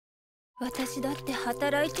私だって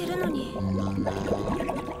働いてるのに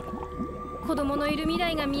子供のいる未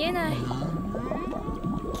来が見えない。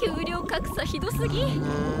給料格差ひどすぎ。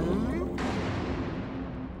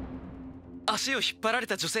足を引っ張られ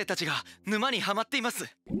た女性たちが沼にはまっています。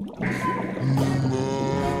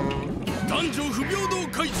男女不平等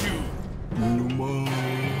怪獣沼。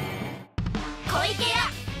小池屋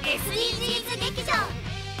SDGs 劇場サ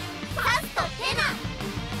スとテ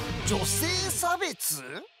ナ。女性差別？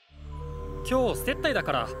今日接待だ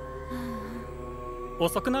から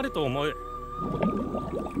遅くなると思う。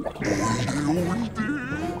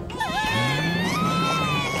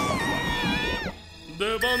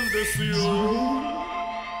出番ですよ。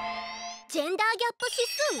ジェンダーギャップ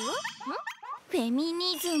指数？フェミ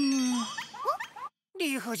ニズム。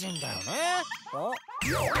理不尽だよね。サ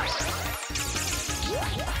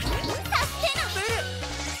ステ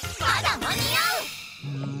ナ。まだ間に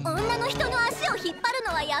合う。女の人の足を引っ張る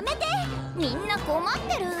のはやめて。みんな困っ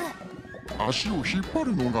てる。足を引っ張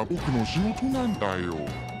るのが僕の仕事なんだよ。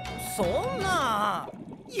そんな。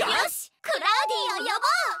よし、クラウディを呼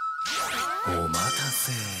ぼう。お待た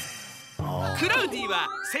せ。クラウディは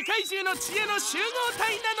世界中の知恵の集合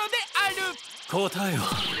体なのである。答えは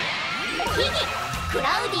ヒギ、クラ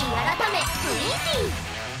ウディ改めウィ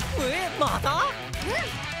ンディ。また？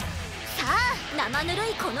さあ、生ぬる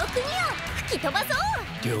いこの国を吹き飛ばそう。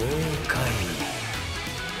了解。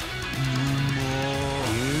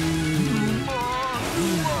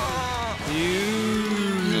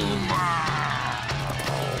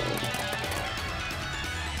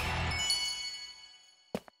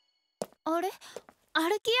あれ、歩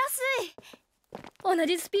きやすい。同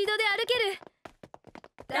じスピードで歩ける。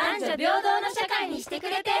男女平等の社会にしてく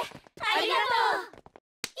れてありがと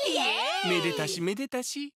う。イエーイ。めでたしめでた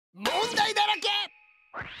し。問題だらけ。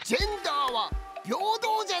ジェンダーは平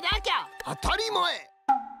等じゃなきゃ当たり前。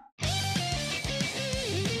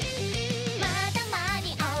まだ間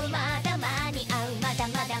に合う、まだ間に合う、まだ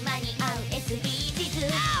まだ間に合う SDGs。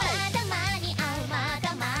まだ間に合う、ま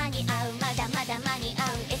だ間に合う、まだまだ間に合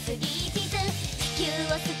う SDGs。地球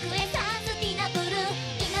を救えサスティナブル。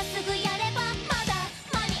今すぐやればまだ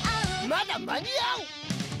間に合う。まだ間に合う。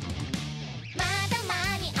まだ間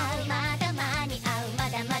に合う、まだ間に合う、ま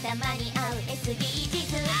だまだ間に合う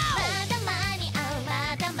SDGs。まだ間に合う、ま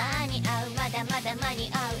だ間に合う、まだまだ間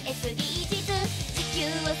に合う SDGs。地球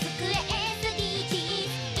を救え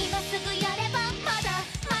SDGs。今すぐやればまだ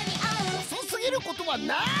間に合う。遅すぎることは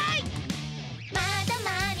ない。